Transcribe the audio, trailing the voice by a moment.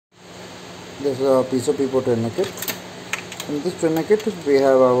This is our Piso pipo tourniquet. In this tourniquet we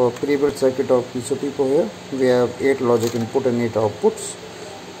have our pre-built circuit of Piso pipo here. We have 8 logic input and 8 outputs,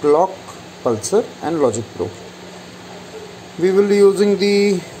 clock, pulsar and logic probe. We will be using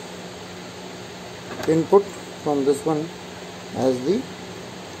the input from this one as the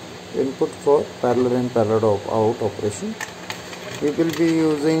input for parallel and parallel out operation. We will be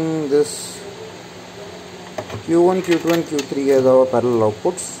using this Q1, Q2 and Q3 as our parallel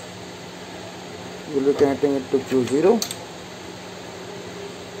outputs. We will be connecting it to Q0.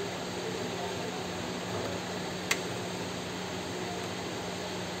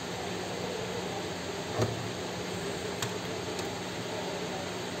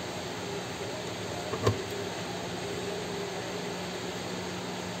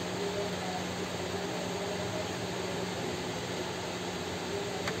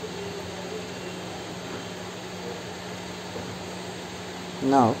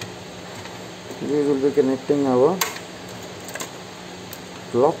 Now we will be connecting our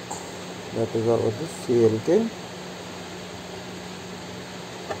clock, that is our CLK,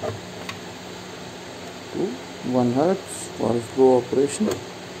 to 1 Hz for slow operation.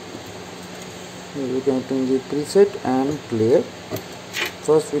 We will be connecting the preset and clear.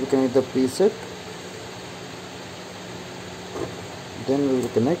 First we will connect the preset, then we will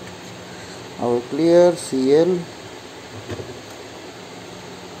connect our clear CL.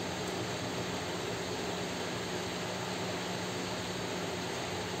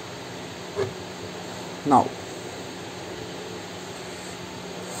 Now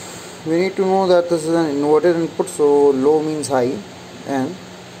we need to know that this is an inverted input, so low means high, and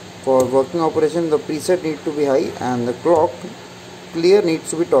for working operation the preset needs to be high and the clock clear needs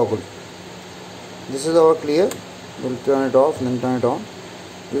to be toggled. This is our clear. We will turn it off and then turn it on.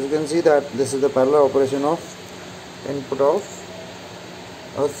 You can see that this is the parallel operation of input of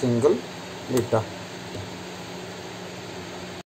a single data.